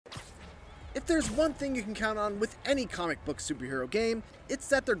If there's one thing you can count on with any comic book superhero game, it's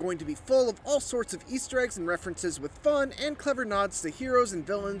that they're going to be full of all sorts of Easter eggs and references with fun and clever nods to heroes and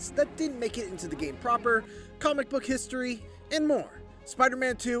villains that didn't make it into the game proper, comic book history, and more.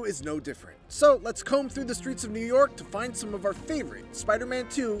 Spider-Man 2 is no different. So let's comb through the streets of New York to find some of our favorite Spider-Man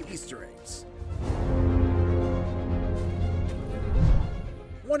 2 Easter eggs.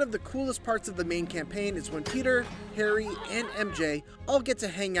 One of the coolest parts of the main campaign is when Peter, Harry, and MJ all get to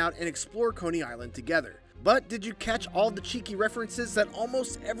hang out and explore Coney Island together. But did you catch all the cheeky references that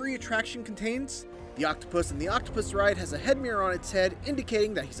almost every attraction contains? The Octopus in the Octopus Ride has a head mirror on its head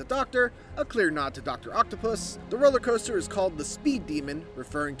indicating that he's a doctor, a clear nod to Dr. Octopus. The roller coaster is called the Speed Demon,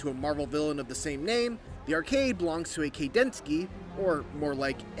 referring to a Marvel villain of the same name. The arcade belongs to a Kadensky, or more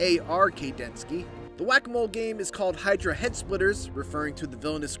like A.R. Kadensky. The Whack-A-Mole game is called Hydra Head Splitters, referring to the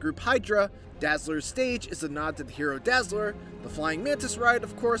villainous group Hydra. Dazzler's stage is a nod to the hero Dazzler. The Flying Mantis ride,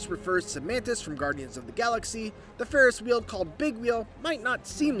 of course, refers to Mantis from Guardians of the Galaxy. The Ferris wheel, called Big Wheel, might not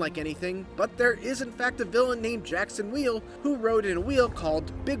seem like anything, but there is in fact a villain named Jackson Wheel who rode in a wheel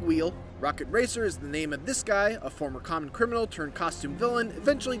called Big Wheel. Rocket Racer is the name of this guy, a former common criminal turned costume villain,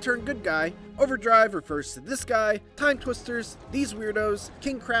 eventually turned good guy. Overdrive refers to this guy. Time Twisters, these weirdos.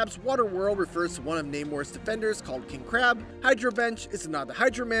 King Crab's Water Whirl refers to one of Namor's defenders called King Crab. Hydro Bench is a nod to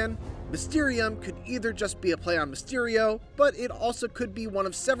Hydro Man. Mysterium could either just be a play on Mysterio, but it also could be one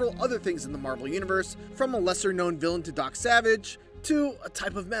of several other things in the Marvel Universe, from a lesser known villain to Doc Savage, to a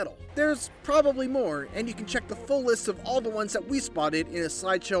type of metal. There's probably more, and you can check the full list of all the ones that we spotted in a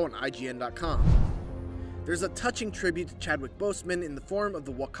slideshow on IGN.com. There's a touching tribute to Chadwick Boseman in the form of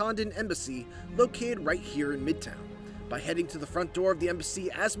the Wakandan Embassy, located right here in Midtown. By heading to the front door of the embassy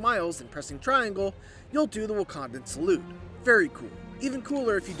as Miles and pressing triangle, you'll do the Wakandan salute. Very cool. Even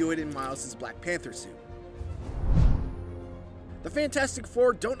cooler if you do it in Miles' Black Panther suit. The Fantastic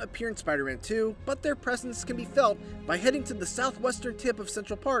Four don't appear in Spider-Man 2, but their presence can be felt by heading to the southwestern tip of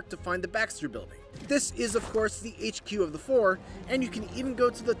Central Park to find the Baxter Building. This is of course the HQ of the Four, and you can even go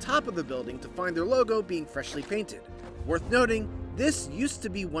to the top of the building to find their logo being freshly painted. Worth noting, this used to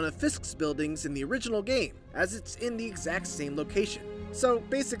be one of Fisk's buildings in the original game, as it's in the exact same location. So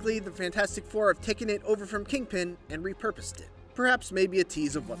basically, the Fantastic Four have taken it over from Kingpin and repurposed it. Perhaps maybe a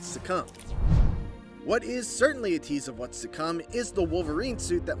tease of what's to come. What is certainly a tease of what's to come is the Wolverine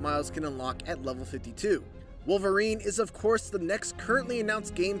suit that Miles can unlock at level 52. Wolverine is of course the next currently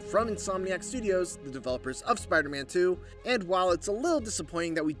announced game from Insomniac Studios, the developers of Spider-Man 2, and while it's a little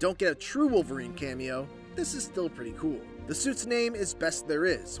disappointing that we don't get a true Wolverine cameo, this is still pretty cool. The suit's name is Best There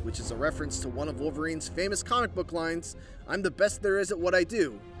Is, which is a reference to one of Wolverine's famous comic book lines, "I'm the best there is at what I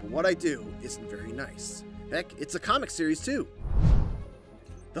do, but what I do isn't very nice." Heck, it's a comic series too.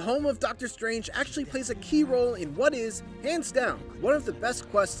 The home of Doctor Strange actually plays a key role in what is, hands down, one of the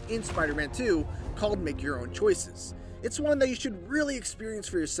best quests in Spider-Man 2, called Make Your Own Choices. It's one that you should really experience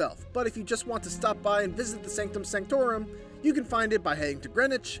for yourself, but if you just want to stop by and visit the Sanctum Sanctorum, you can find it by heading to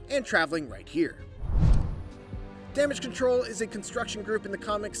Greenwich and traveling right here. Damage Control is a construction group in the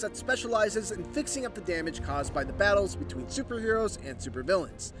comics that specializes in fixing up the damage caused by the battles between superheroes and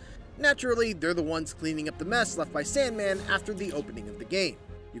supervillains. Naturally, they're the ones cleaning up the mess left by Sandman after the opening of the game.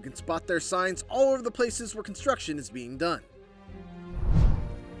 You can spot their signs all over the places where construction is being done.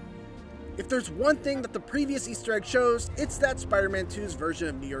 If there's one thing that the previous Easter egg shows, it's that Spider-Man 2's version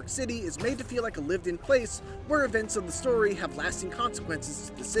of New York City is made to feel like a lived-in place where events of the story have lasting consequences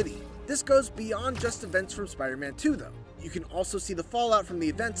to the city. This goes beyond just events from Spider-Man 2 though. You can also see the fallout from the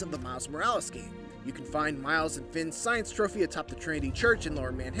events of the Miles Morales game. You can find Miles and Finn's science trophy atop the Trinity Church in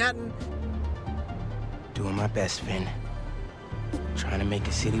Lower Manhattan. Doing my best, Finn. Trying to make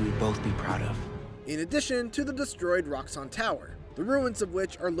a city we both be proud of. In addition to the destroyed Roxxon Tower, the ruins of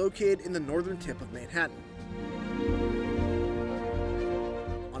which are located in the northern tip of Manhattan.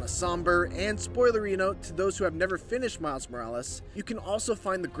 On a somber and spoilery note to those who have never finished Miles Morales, you can also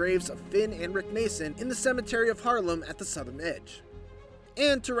find the graves of Finn and Rick Mason in the cemetery of Harlem at the southern edge.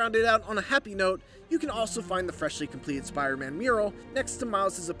 And to round it out on a happy note, you can also find the freshly completed Spider-Man mural next to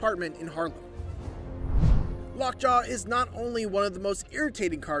Miles' apartment in Harlem. Lockjaw is not only one of the most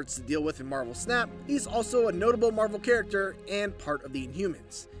irritating cards to deal with in Marvel Snap, he's also a notable Marvel character and part of the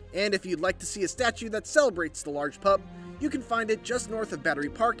Inhumans. And if you'd like to see a statue that celebrates the large pup, you can find it just north of Battery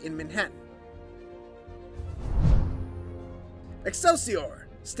Park in Manhattan. Excelsior!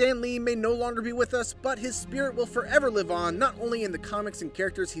 Stan Lee may no longer be with us, but his spirit will forever live on, not only in the comics and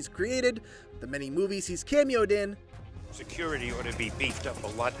characters he's created, the many movies he's cameoed in, security ought to be beefed up a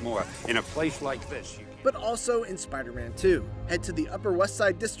lot more in a place like this. But also in Spider-Man 2. Head to the Upper West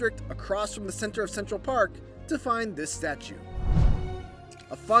Side District across from the center of Central Park to find this statue.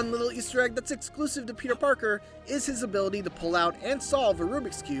 A fun little Easter egg that's exclusive to Peter Parker is his ability to pull out and solve a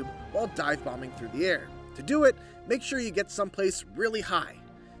Rubik's Cube while dive bombing through the air. To do it, make sure you get someplace really high.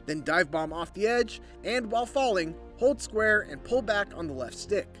 Then dive bomb off the edge, and while falling, hold square and pull back on the left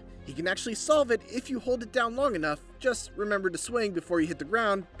stick. You can actually solve it if you hold it down long enough. Just remember to swing before you hit the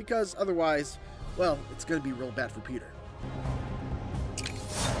ground, because otherwise, well, it's going to be real bad for Peter.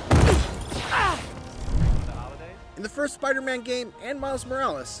 In the first Spider-Man game and Miles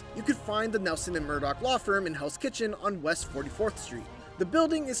Morales, you could find the Nelson and Murdoch law firm in Hell's Kitchen on West 44th Street. The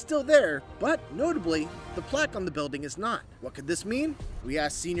building is still there, but notably, the plaque on the building is not. What could this mean? We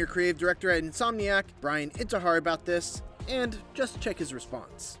asked Senior Creative Director at Insomniac, Brian Intihar, about this, and just check his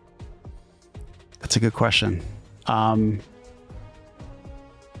response. That's a good question.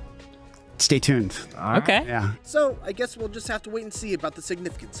 Stay tuned. Okay. Yeah. So, I guess we'll just have to wait and see about the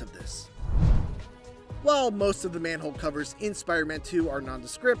significance of this. While most of the manhole covers in Spider-Man 2 are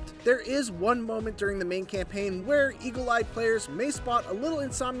nondescript, there is one moment during the main campaign where eagle-eyed players may spot a little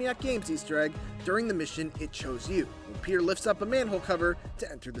Insomniac Games Easter egg during the mission It Chose You, when Peter lifts up a manhole cover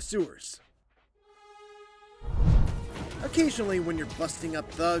to enter the sewers. Occasionally, when you're busting up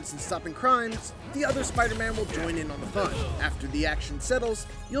thugs and stopping crimes, the other Spider-Man will join in on the fun. After the action settles,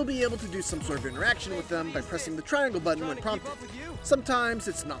 you'll be able to do some sort of interaction with them by pressing the triangle button when prompted. Sometimes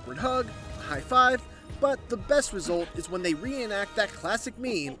it's an awkward hug, a high five, but the best result is when they reenact that classic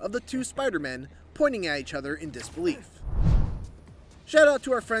meme of the two Spider-Men pointing at each other in disbelief. Shout out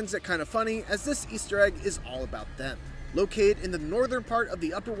to our friends at Kinda Funny, as this Easter egg is all about them. Located in the northern part of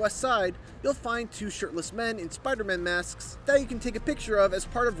the Upper West Side, you'll find two shirtless men in Spider-Man masks that you can take a picture of as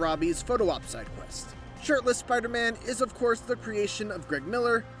part of Robbie's photo op side quest. Shirtless Spider-Man is of course the creation of Greg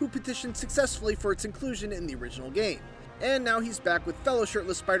Miller, who petitioned successfully for its inclusion in the original game. And now he's back with fellow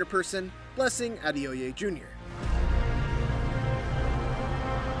shirtless Spider-Person, Blessing Adeoye Jr.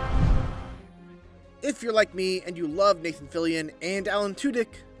 If you're like me and you love Nathan Fillion and Alan Tudyk,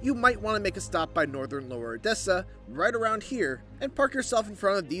 you might want to make a stop by northern Lower Odessa, right around here, and park yourself in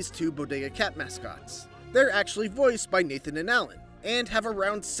front of these two Bodega Cat mascots. They're actually voiced by Nathan and Alan, and have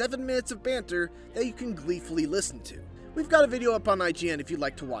around 7 minutes of banter that you can gleefully listen to. We've got a video up on IGN if you'd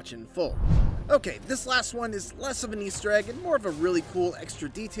like to watch it in full. Okay, this last one is less of an Easter egg and more of a really cool extra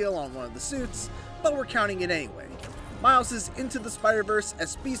detail on one of the suits, but we're counting it anyway. Miles' Into the Spider-Verse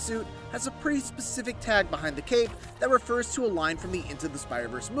SB suit has a pretty specific tag behind the cape that refers to a line from the Into the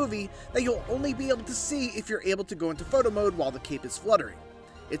Spider-Verse movie that you'll only be able to see if you're able to go into photo mode while the cape is fluttering.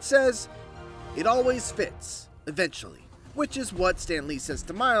 It says, "It always fits, eventually," which is what Stan Lee says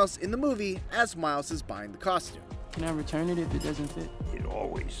to Miles in the movie as Miles is buying the costume. Can I return it if it doesn't fit? It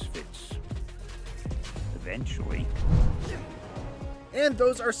always fits. Eventually. And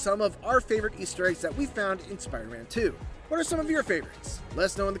those are some of our favorite Easter eggs that we found in Spider-Man 2. What are some of your favorites? Let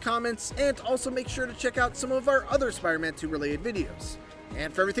us know in the comments, and also make sure to check out some of our other Spider-Man 2 related videos.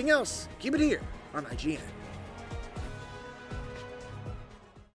 And for everything else, keep it here on IGN.